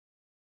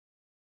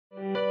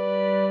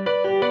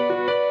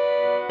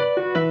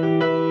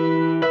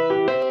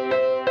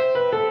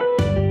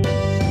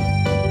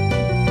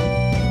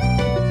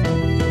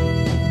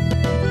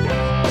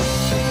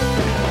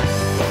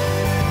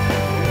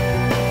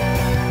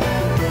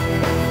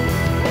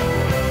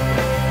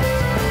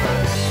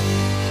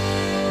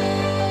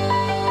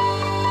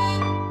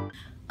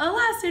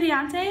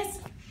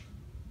estudiantes?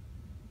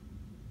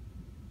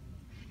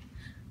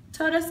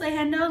 ¿Todos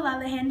leyendo la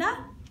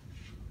leyenda?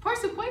 Por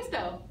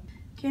supuesto.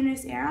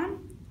 ¿Quiénes eran?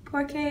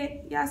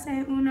 Porque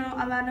yace uno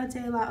al lado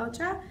de la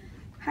otra.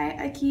 Hay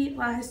aquí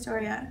la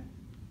historia.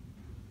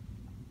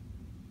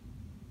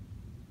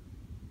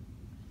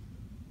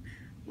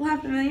 La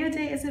familia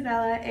de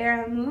Isabella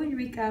era muy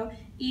rico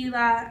y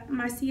la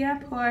Marcia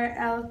por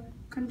el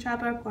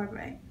contrario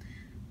pobre.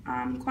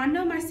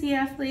 Cuando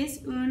Marcia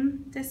feliz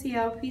un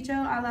deseo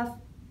pidió a la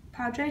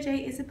padre de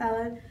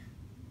Isabella,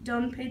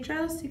 don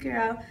Pedro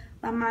Seguro,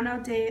 la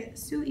mano de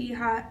su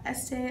hija,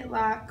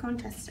 la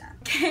contesta.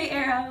 ¿Qué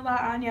era el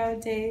año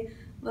de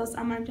los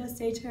amantes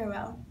de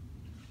Teruel?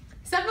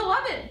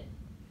 7-Eleven.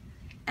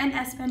 En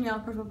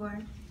español, por favor.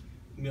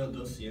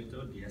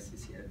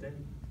 1217.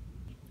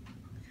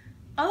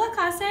 Hola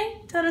clase,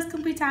 ¿todos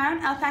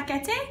completaron el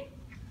paquete?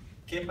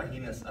 ¿Qué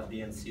páginas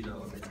habían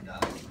sido omitidas?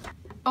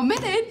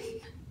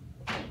 Omitted?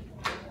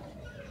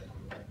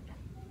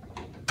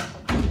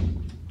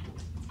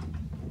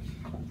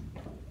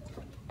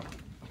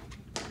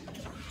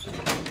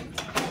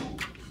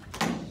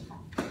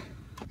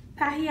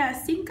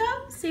 Páginas 5,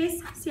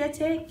 6,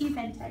 7 y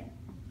 20.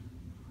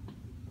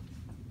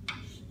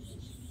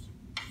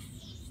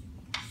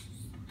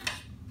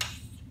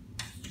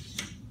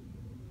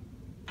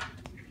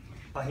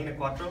 Página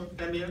 4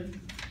 también.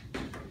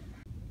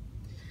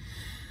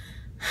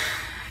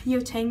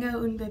 Yo tengo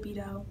un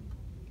bebido.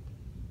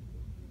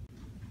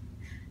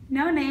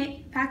 No,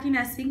 Nate.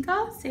 Páginas 5,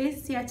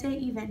 6, 7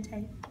 y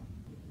 20.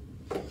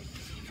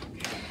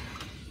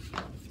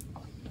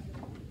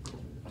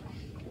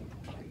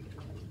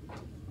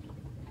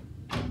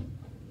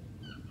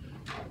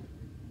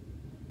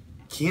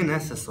 ¿Quién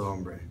es ese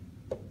hombre?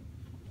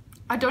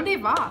 ¿A dónde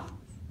va?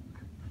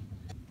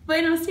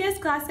 Buenos días,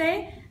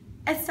 clase.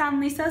 ¿Están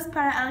listos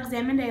para el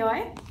examen de hoy?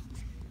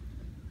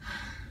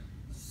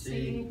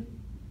 Sí.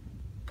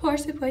 Por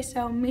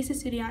supuesto, mis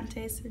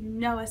estudiantes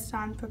no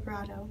están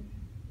preparados.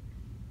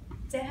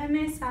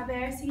 Déjame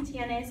saber si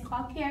tienes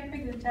cualquier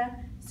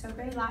pregunta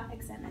sobre el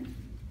examen.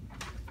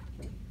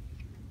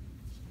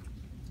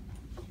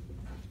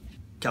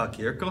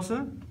 ¿Cualquier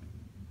cosa?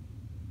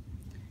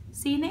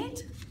 ¿Sí,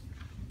 Nate?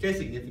 ¿Qué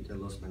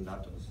significan los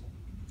mandatos?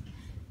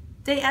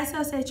 ¿De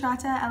eso se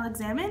trata el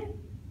examen?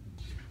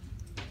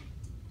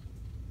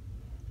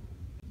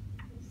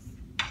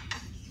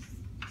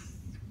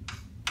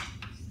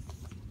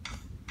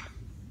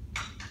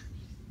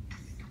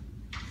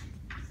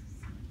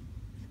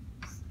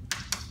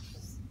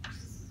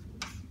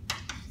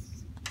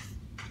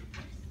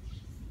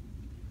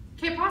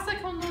 ¿Qué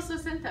pasa con los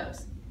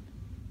acentos?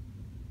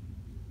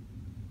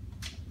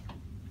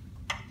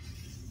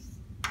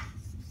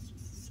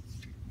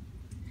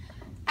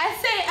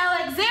 ¡Ese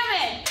el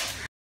examen!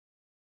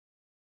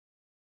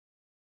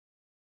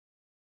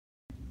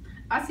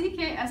 Así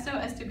que esto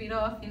es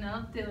debido al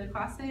final de la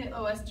clase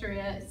o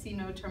estaría si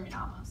no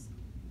terminamos.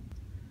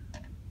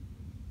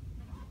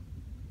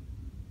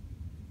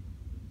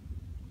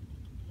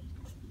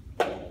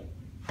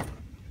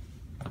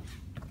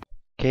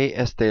 ¿Qué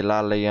es de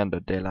la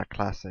leyenda de la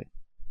clase?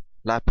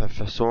 La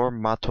profesora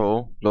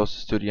mató los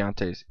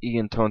estudiantes y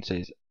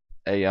entonces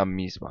ella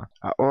misma.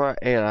 Ahora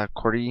ella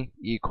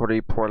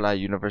corre por la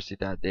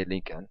Universidad de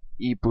Lincoln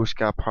y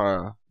busca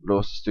para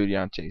los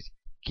estudiantes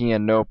que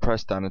no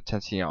prestan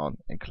atención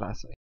en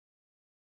clase.